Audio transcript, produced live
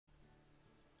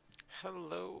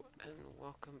Hello and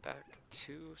welcome back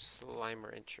to Slime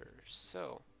Rancher.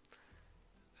 So,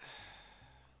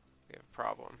 we have a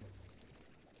problem.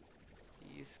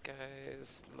 These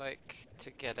guys like to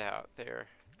get out. They're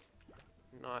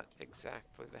not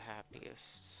exactly the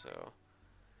happiest, so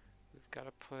we've got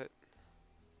to put...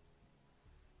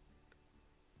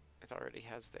 It already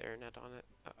has the air net on it.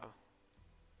 Uh-oh.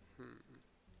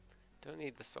 Don't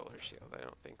need the solar shield. I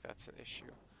don't think that's an issue.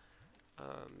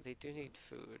 They do need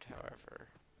food, however.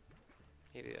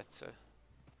 Maybe that's a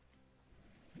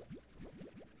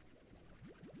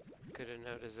good a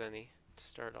note as any to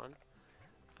start on.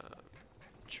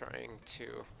 Trying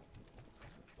to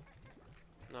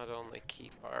not only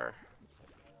keep our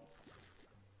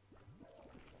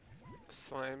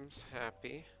slimes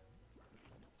happy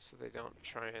so they don't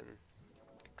try and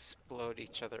explode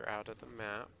each other out of the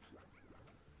map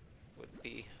would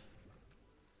be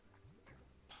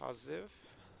positive.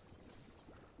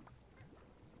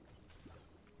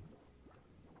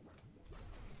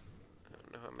 I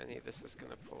don't know how many this is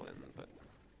going to pull in, but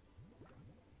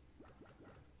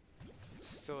it's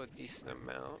still a decent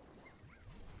amount.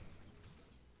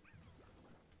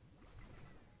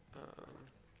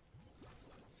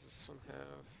 Does this one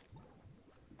have...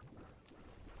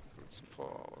 Let's pull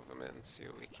all of them in and see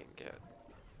what we can get.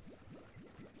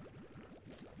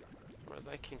 What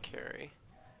I can carry.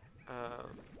 Oh.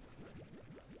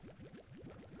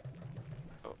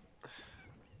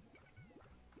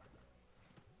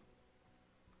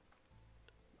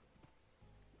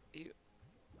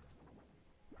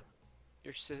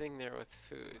 You're sitting there with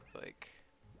food, like,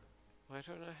 why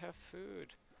don't I have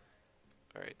food?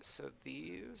 Alright, so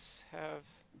these have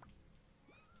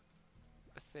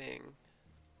a thing.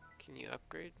 Can you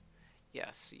upgrade? Yeah,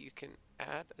 so you can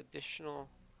add additional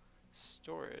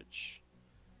storage,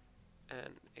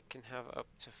 and it can have up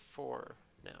to 4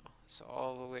 now, so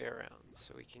all the way around.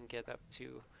 So we can get up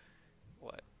to,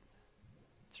 what,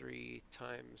 3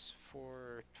 times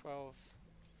 4, 12,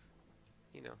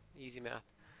 you know, easy math.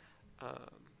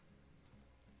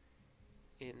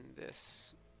 In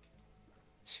this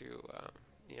to,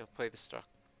 you know, play the stock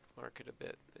market a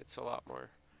bit. It's a lot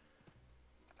more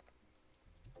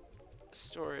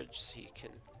storage, so you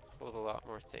can hold a lot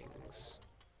more things,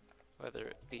 whether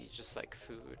it be just like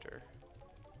food or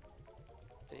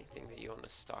anything that you want to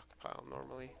stockpile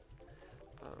normally.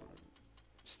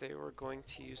 Today we're going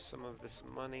to use some of this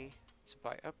money to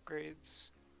buy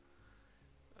upgrades,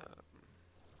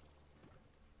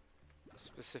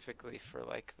 specifically for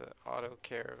like the auto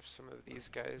care of some of these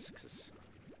guys, because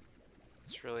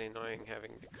it's really annoying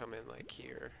having to come in like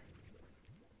here.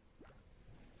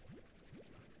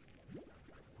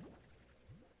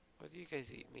 What do you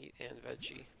guys eat? Meat and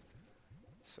veggie.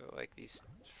 So like these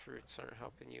fruits aren't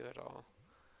helping you at all.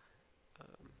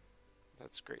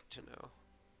 That's great to know.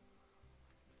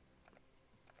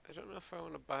 I don't know if I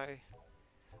want to buy...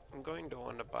 I'm going to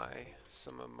want to buy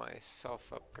some of my self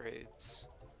upgrades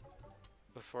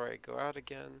before I go out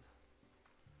again,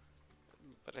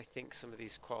 but I think some of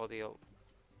these quality...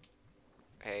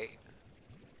 Hey.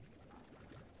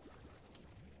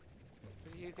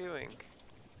 What are you doing?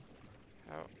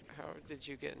 How did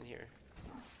you get in here?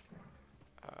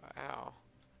 Ow.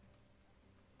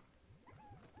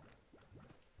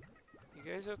 You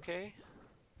guys okay?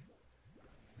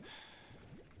 I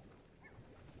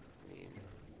mean,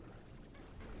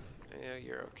 I know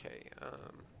you're okay.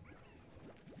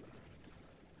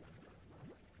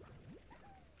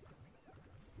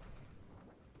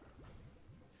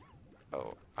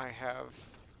 Oh, I have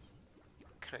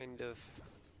kind of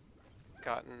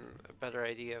gotten a better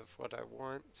idea of what I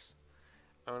want.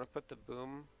 I want to put the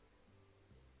boom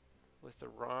with the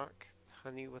rock,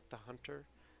 honey with the hunter,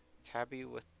 tabby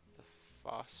with the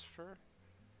phosphor,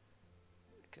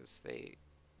 because they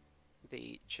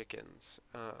eat chickens.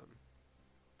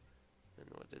 And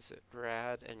what is it?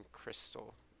 Rad and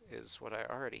crystal is what I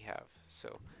already have.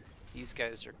 So these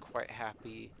guys are quite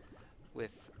happy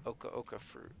with oka oka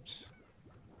fruit.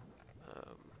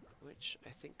 Which I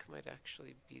think might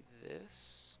actually be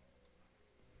this,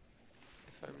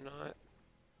 if I'm not.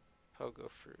 Pogo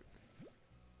fruit.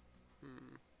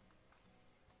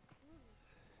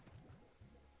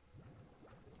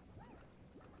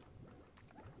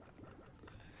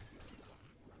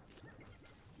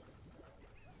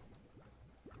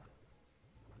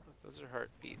 Those are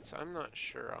heartbeats. I'm not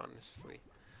sure, honestly.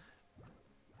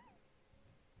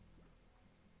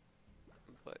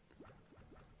 But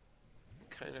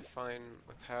kind of fine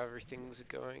with how everything's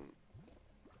going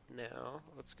now.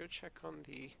 Let's go check on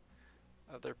the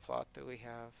other plot that we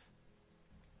have.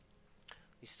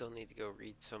 We still need to go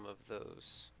read some of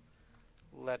those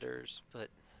letters, but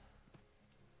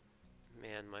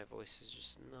Man, my voice is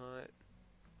just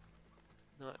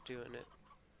not doing it.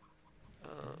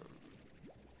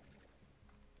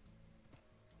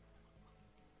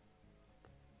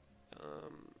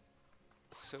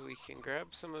 So we can grab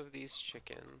some of these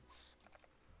chickens.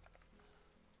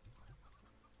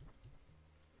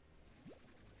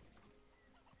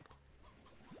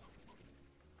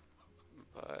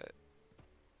 But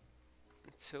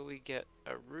until we get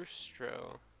a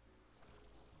roostro,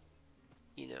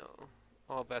 you know,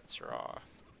 all bets are off.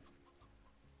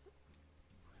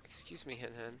 Excuse me,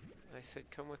 Hen Hen. I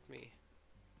said come with me.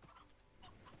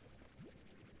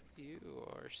 You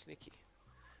are sneaky.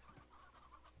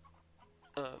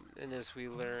 And as we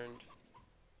learned,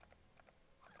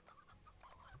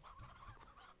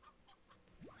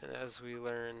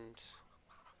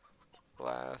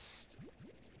 last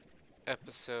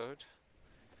episode,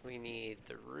 we need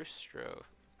the roostro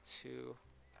to,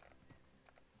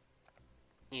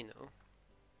 you know,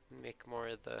 make more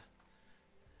of the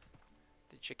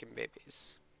chicken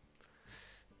babies.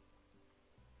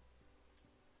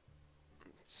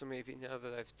 So maybe now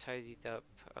that I've tidied up,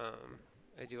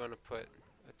 I do want to put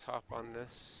a top on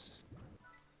this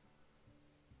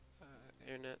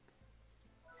internet.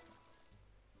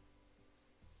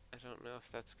 I don't know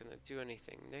if that's going to do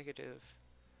anything negative.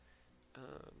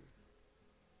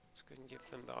 Let's go ahead and give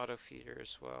them the auto feeder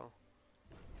as well.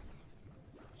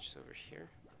 Just over here.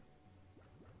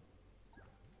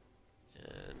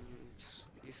 And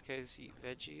these guys eat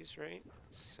veggies, right?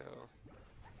 So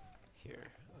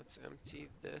here, let's empty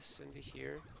this into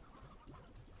here.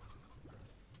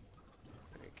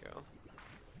 There we go.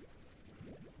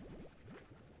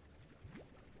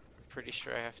 I'm pretty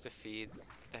sure I have to feed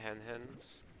the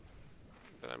hens,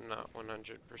 but I'm not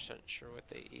 100% sure what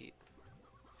they eat.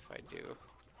 If I do.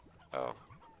 Oh.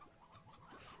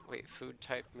 Wait, food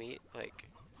type meat? Like,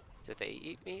 do they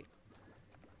eat meat?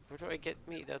 Where do I get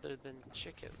meat other than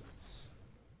chickens?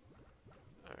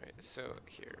 Alright, so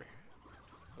here.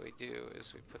 What we do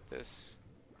is we put this...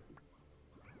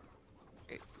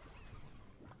 Wait.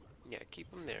 Yeah, keep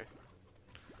them there.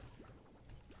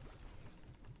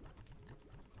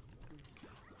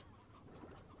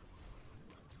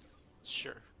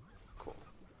 Sure. Cool.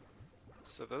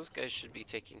 So those guys should be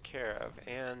taken care of,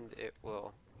 and it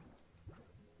will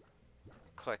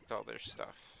collect all their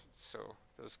stuff. So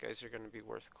those guys are going to be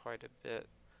worth quite a bit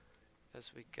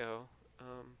as we go.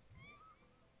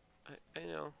 I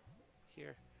know.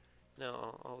 Here.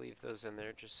 No, I'll leave those in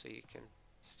there just so you can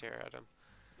stare at them.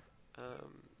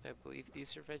 I believe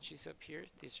these are veggies up here.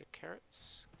 These are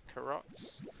carrots.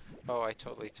 Carrots. Oh, I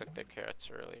totally took their carrots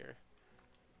earlier.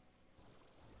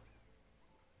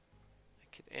 I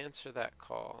could answer that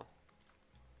call,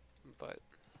 but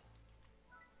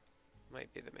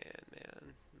might be the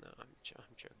man. No, I'm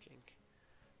joking.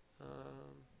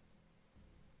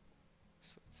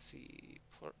 So let's see,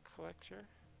 plort collector,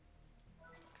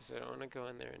 because I don't want to go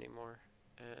in there anymore.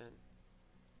 And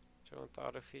do I want the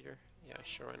auto feeder? Yeah,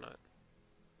 sure, why not?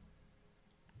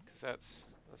 Because that's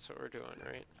what we're doing,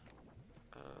 right?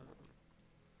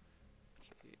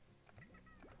 Okay,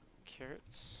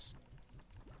 carrots.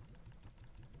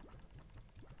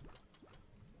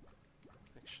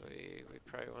 Actually, we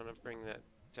probably want to bring that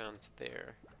down to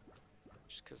there,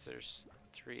 just because there's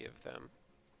 3 of them.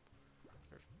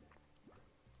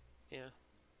 Yeah,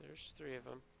 there's 3 of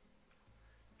them.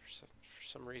 For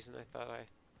some reason, I thought I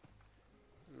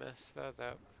messed that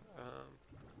up.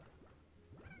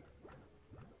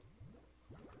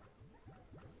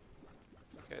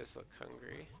 You guys look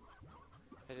hungry.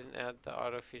 I didn't add the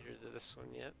auto feeder to this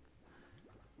one yet.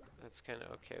 That's kind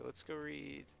of okay. Let's go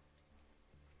read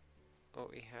what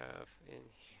we have in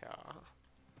here.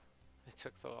 I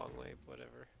took the long way, but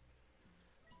whatever.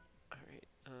 Alright,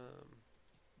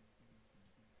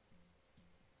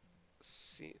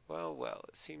 well,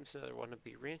 it seems another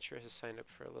wannabe rancher has signed up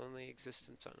for a lonely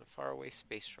existence on a faraway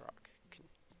space rock.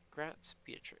 Congrats,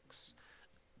 Beatrix.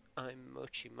 I'm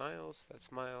Mochi Miles,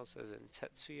 that's Miles as in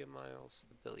Tetsuya Miles,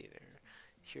 the billionaire.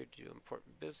 Here to do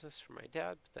important business for my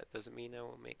dad, but that doesn't mean I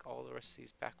will make all the rest of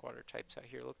these backwater types out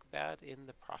here look bad in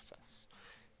the process.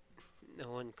 No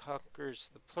one conquers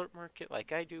the plort market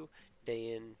like I do,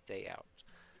 day in, day out.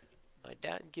 My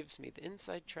dad gives me the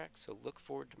inside track, so look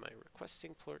forward to my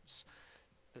requesting plorts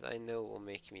that I know will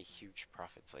make me huge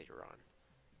profits later on.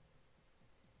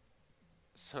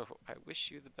 So I wish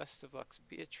you the best of luck,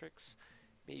 Beatrix.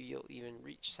 Maybe you'll even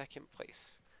reach 2nd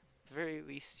place. At the very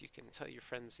least, you can tell your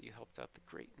friends that you helped out the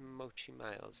great Mochi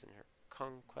Miles in her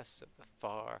conquest of the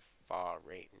far, far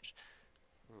range.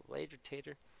 Later,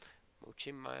 Tater.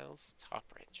 Mochi Miles,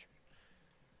 Top Rancher.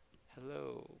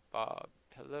 Hello, Bob.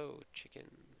 Hello, chickens.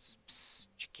 Psst,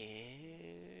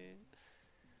 chicken.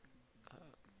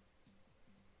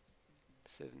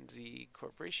 7Z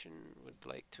Corporation would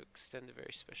like to extend a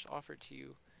very special offer to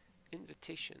you.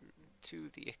 Invitation to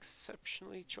the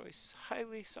exceptionally choice,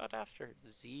 highly sought after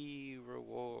Z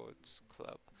Rewards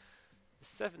Club. The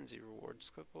 7Z Rewards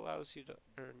Club allows you to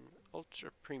earn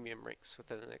ultra premium ranks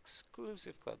within an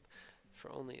exclusive club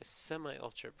for only a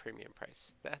semi-ultra premium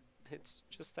price. It's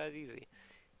just that easy.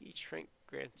 Each rank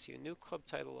grants you a new club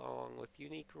title along with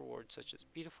unique rewards such as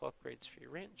beautiful upgrades for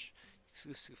your ranch,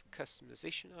 exclusive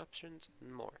customization options,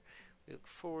 and more. We look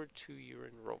forward to your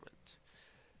enrollment.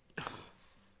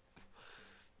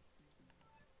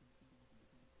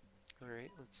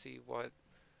 Alright, let's see what...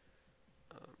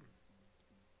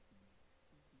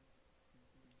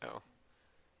 oh,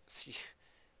 so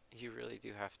you really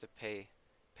do have to pay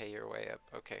your way up.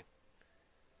 Okay.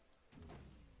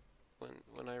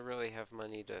 When I really have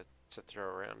money to throw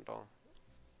around,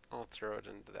 I'll throw it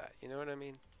into that. You know what I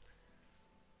mean?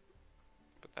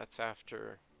 But that's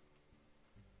after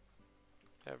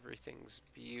everything's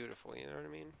beautiful. You know what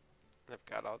I mean? And I've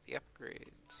got all the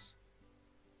upgrades.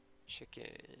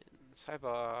 Chickens. Hi,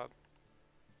 Bob.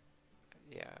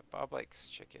 Yeah, Bob likes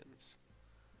chickens.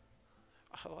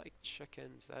 I like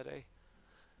chickens, that eh?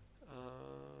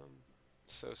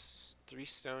 So 3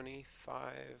 stony,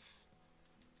 5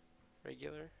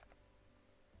 regular.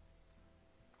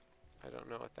 I don't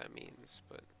know what that means,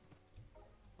 but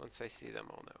once I see them,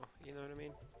 I'll know. You know what I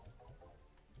mean?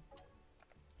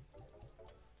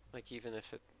 Like even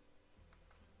if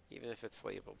it's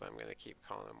labeled, I'm gonna keep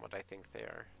calling them what I think they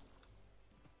are.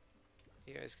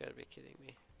 You guys gotta be kidding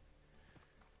me.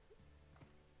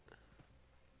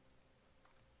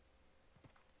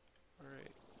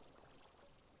 Alright.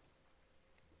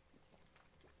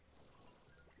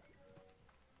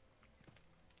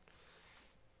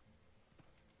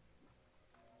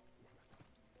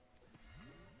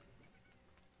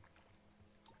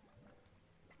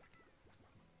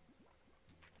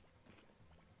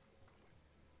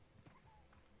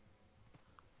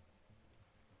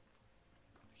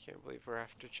 I can't believe we're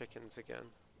after chickens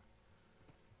again.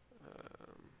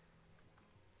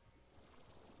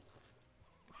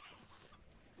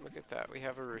 Look at that, we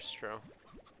have a roostro.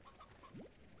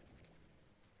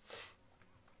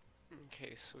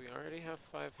 Okay, so we already have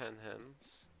 5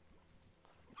 hens.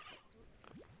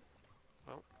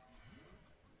 Well.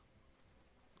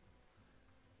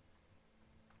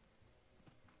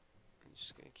 I'm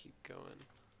just gonna keep going.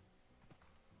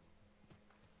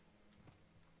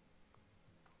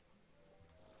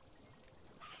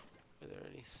 Are there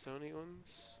any stony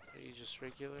ones? Are you just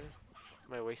regular?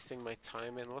 Am I wasting my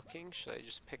time in looking? Should I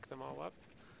just pick them all up?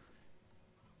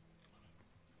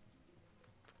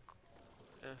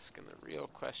 Asking the real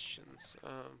questions.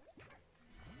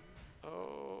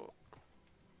 Oh.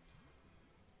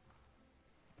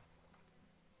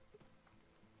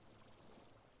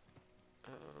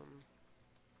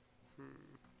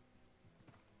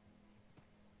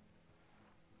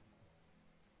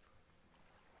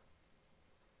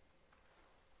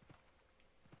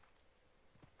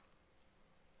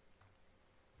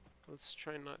 Let's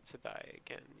try not to die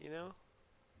again, you know?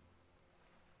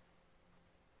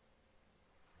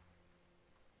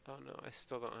 Oh no, I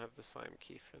still don't have the slime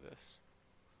key for this.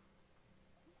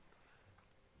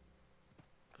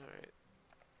 Alright.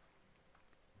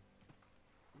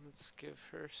 Let's give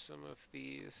her some of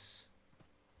these.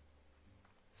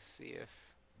 See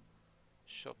if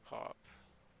she'll pop.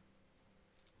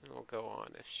 And we'll go on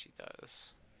if she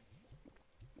does.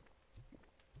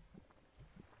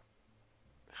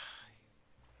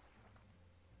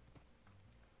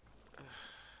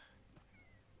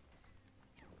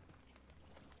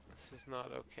 This is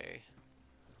not okay.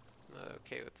 Not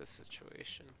okay with this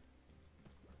situation.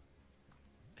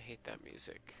 I hate that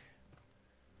music.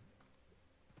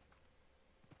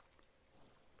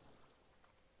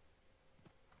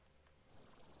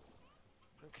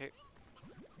 Okay.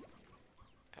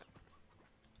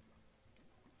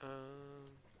 Oh.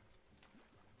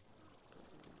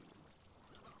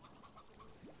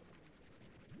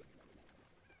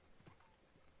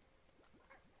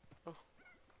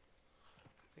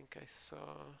 I think I saw...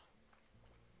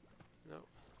 Nope.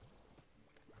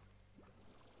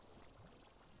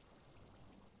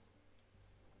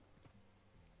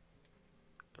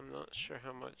 I'm not sure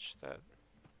how much that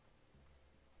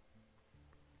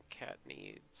cat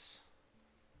needs.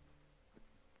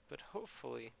 But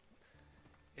hopefully,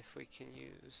 if we can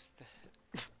use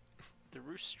the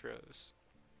roosters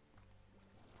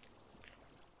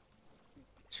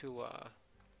to,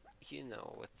 you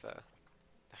know, with the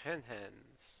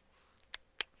hens,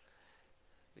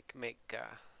 we can make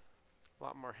a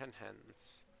lot more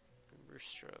hens and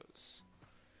roosters.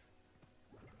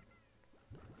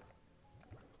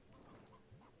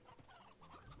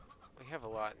 We have a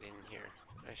lot in here.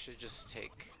 I should just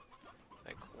take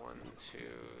like 1, 2,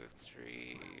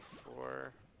 3,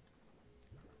 4.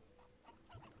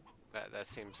 That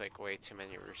seems like way too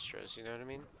many roosters, you know what I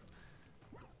mean?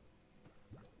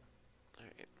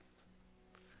 Alright.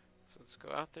 So let's go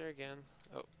out there again.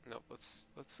 Oh, no, let's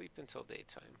sleep until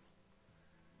daytime.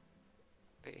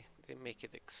 They make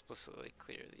it explicitly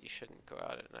clear that you shouldn't go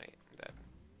out at night.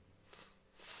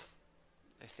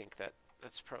 I think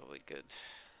that's probably good.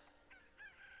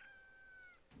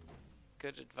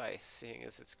 Good advice, seeing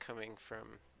as it's coming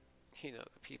from, you know,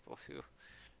 the people who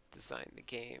designed the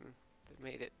game that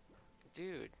made it.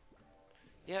 Dude.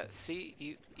 Yeah,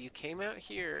 see, you came out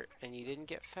here and you didn't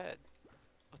get fed.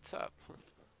 What's up?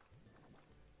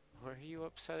 Or are you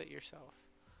upset at yourself?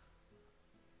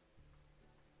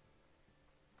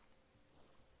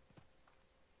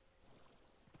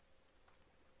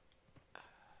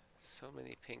 So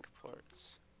many pink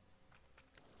plorts.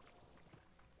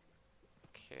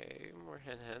 Okay, more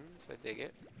hens. I dig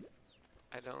it.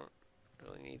 I don't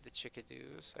really need the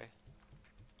chickadoos. I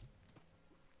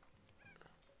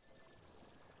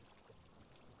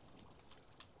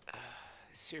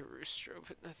see a rooster,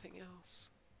 but nothing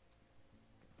else.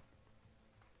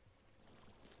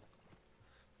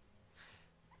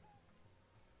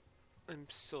 I'm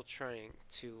still trying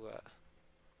to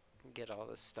get all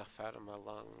this stuff out of my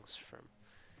lungs from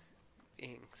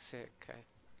being sick.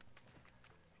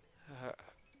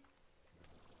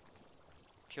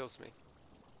 Kills me.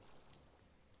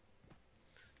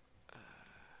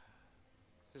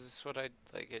 Is this what I'd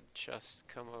like it just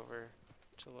come over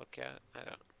to look at? I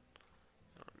don't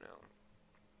know.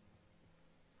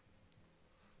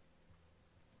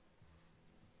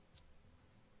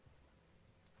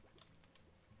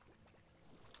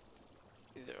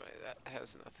 Either way, that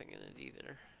has nothing in it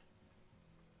either.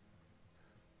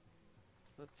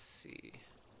 Let's see.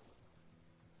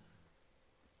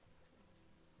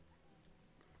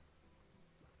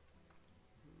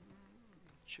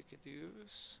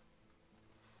 Chickadoos.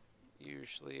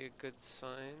 Usually a good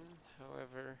sign,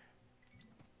 however.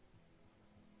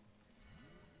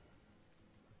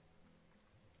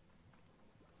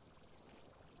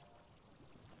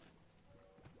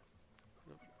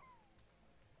 Nope.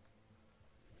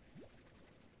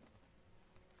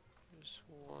 There's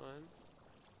one.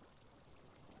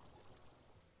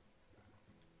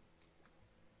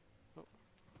 Oh.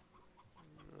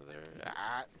 Another.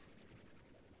 Ah!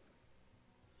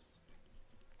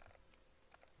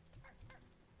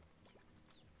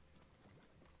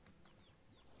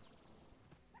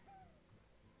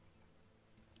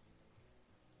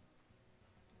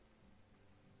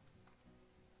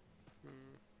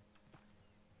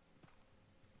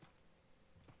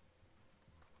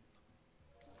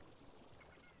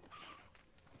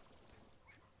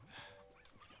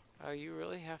 Oh, you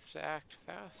really have to act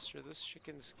fast or those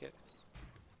chickens get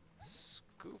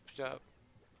scooped up.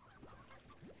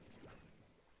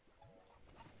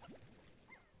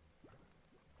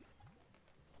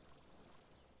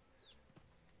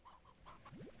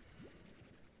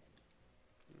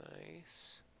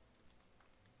 Nice.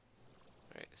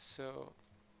 Alright, so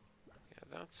yeah,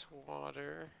 that's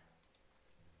water.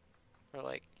 Or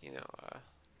like, you know,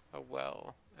 a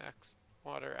well,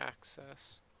 water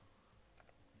access.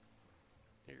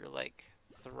 You're like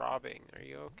throbbing. Are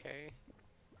you okay?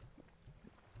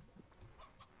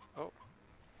 Oh.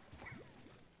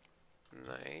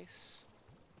 Nice.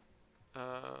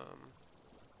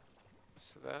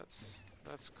 So that's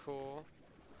cool.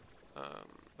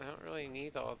 I don't really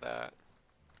need all that.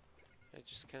 I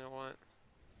just kind of want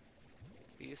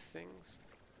these things.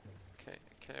 Can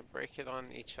I break it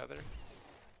on each other?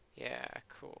 Yeah,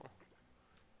 cool.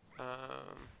 I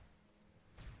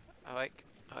like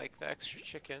the extra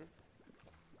chicken.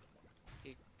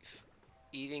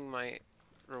 Eating my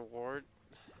reward.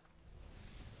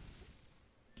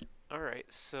 Alright,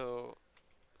 so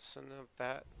now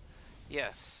that,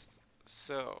 yes,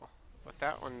 so what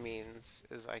that one means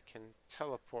is I can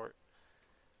teleport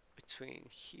between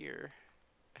here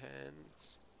and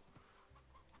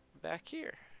back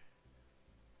here.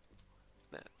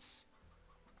 That's,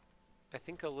 I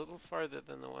think, a little farther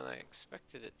than the one I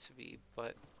expected it to be,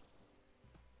 but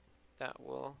that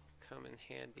will come in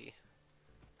handy.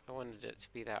 I wanted it to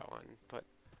be that one, but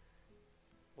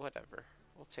whatever.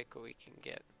 We'll take what we can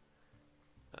get.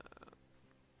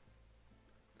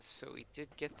 So we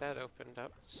did get that opened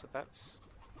up, so that's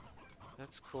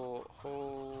cool.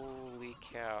 Holy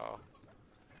cow.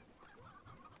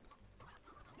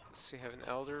 So we have an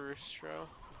elder rooster.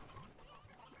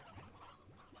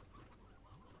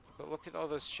 But look at all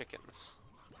those chickens.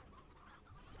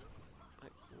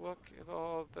 Like, look at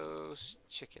all those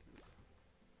chickens.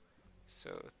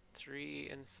 So 3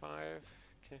 and 5.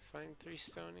 Can I find 3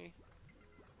 stony?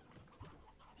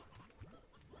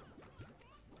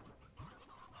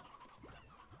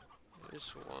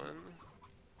 There's 1.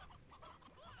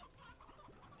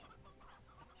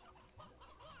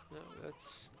 No,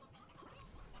 that's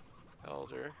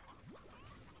elder.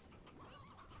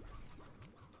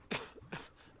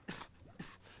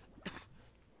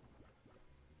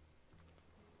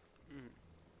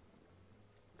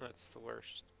 That's the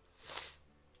worst.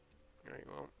 Alright,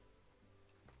 well.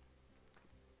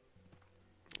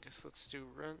 I guess let's do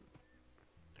run.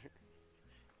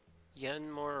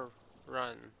 Yen more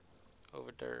run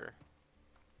over there.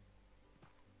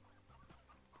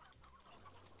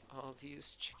 All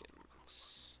these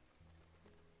chickens.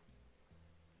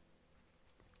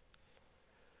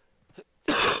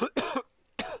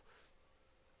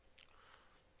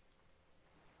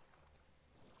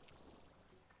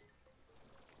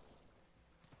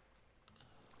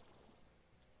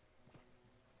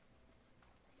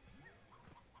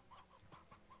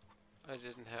 I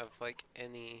didn't have like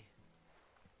any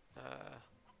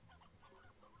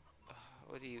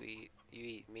what do you eat? You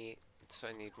eat meat, so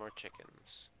I need more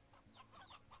chickens.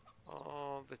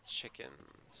 All the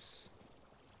chickens.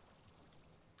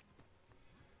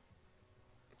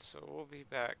 So we'll be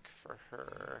back for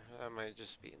her. That might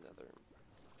just be another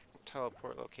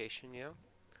teleport location, yeah.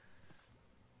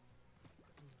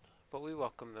 But we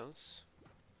welcome those.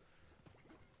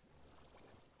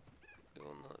 We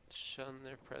will not shun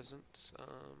their presence.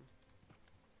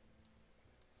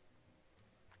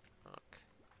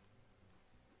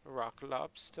 Rock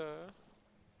lobster.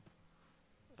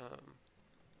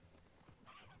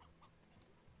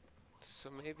 So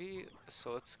maybe,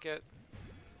 so let's get,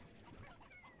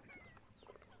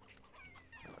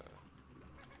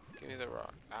 give me the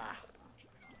rock. Ah.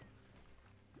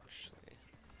 Actually,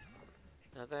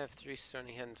 now that I have 3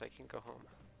 stony hens, I can go home.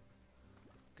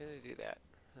 I'm gonna do that.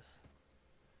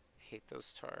 Hate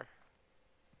those tar.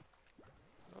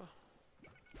 Oh.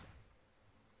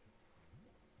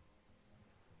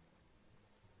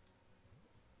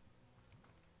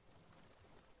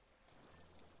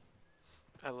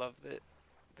 I love that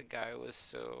the guy was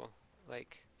so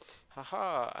like,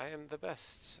 haha, I am the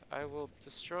best. I will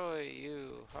destroy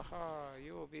you. Haha,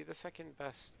 you will be the second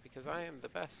best because I am the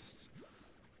best.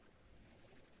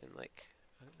 And like,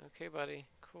 okay, buddy,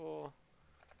 cool.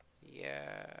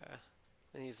 Yeah.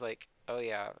 And he's like, oh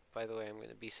yeah, by the way, I'm going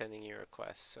to be sending you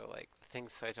requests. So like, the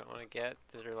things I don't want to get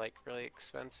that are like really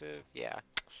expensive, yeah.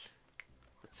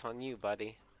 It's on you,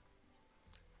 buddy.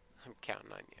 I'm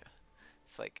counting on you.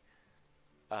 It's like,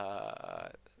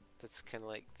 that's kind of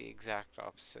like the exact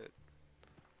opposite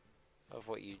of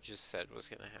what you just said was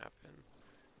going to happen.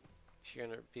 If you're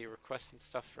going to be requesting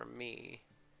stuff from me,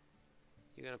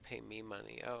 you're going to pay me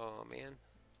money. Oh, man.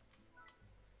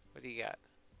 What do you got?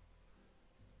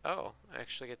 Oh, I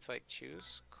actually get to like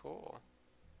choose? Cool.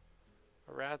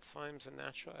 A rad slime's a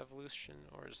natural evolution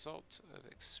or result of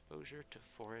exposure to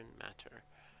foreign matter.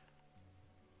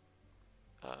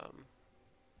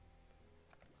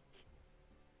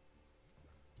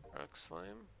 Rock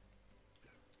slime.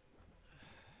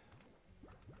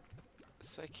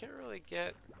 So I can't really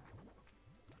get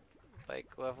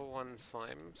like level 1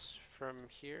 slimes from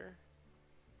here,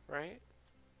 right?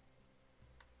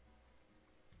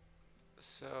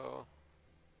 So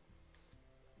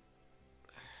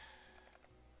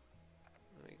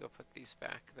let me go put these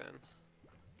back then.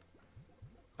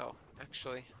 Oh,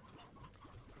 actually,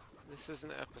 this is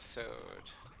an episode,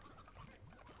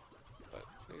 but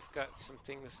we've got some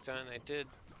things done. I did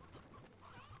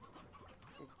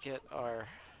get our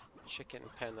chicken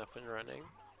pen up and running,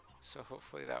 so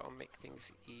hopefully that will make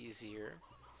things easier.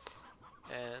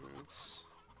 And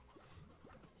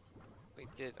we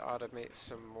did automate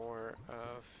some more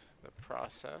of the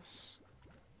process.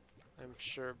 I'm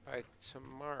sure by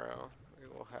tomorrow we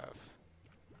will have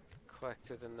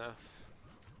collected enough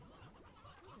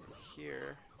in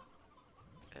here.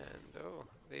 And oh,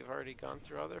 they've already gone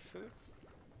through all their food?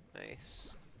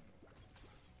 Nice.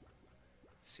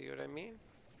 See what I mean?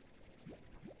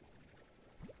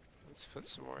 Let's put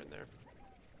some more in there.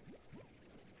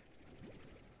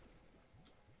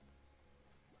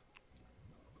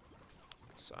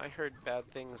 So I heard bad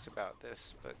things about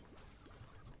this, but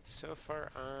so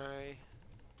far I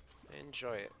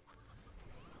enjoy it.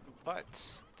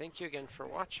 But thank you again for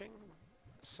watching.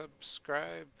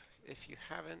 Subscribe if you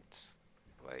haven't.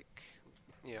 Like,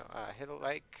 you know, hit a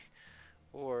like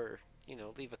or, you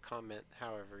know, leave a comment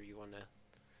however you want to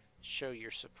show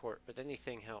your support, but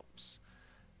anything helps.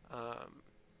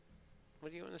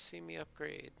 What do you want to see me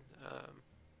upgrade?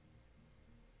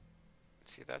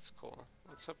 See, that's cool.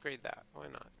 Let's upgrade that. Why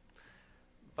not?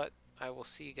 But I will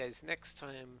see you guys next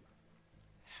time.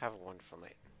 Have a wonderful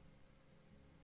night.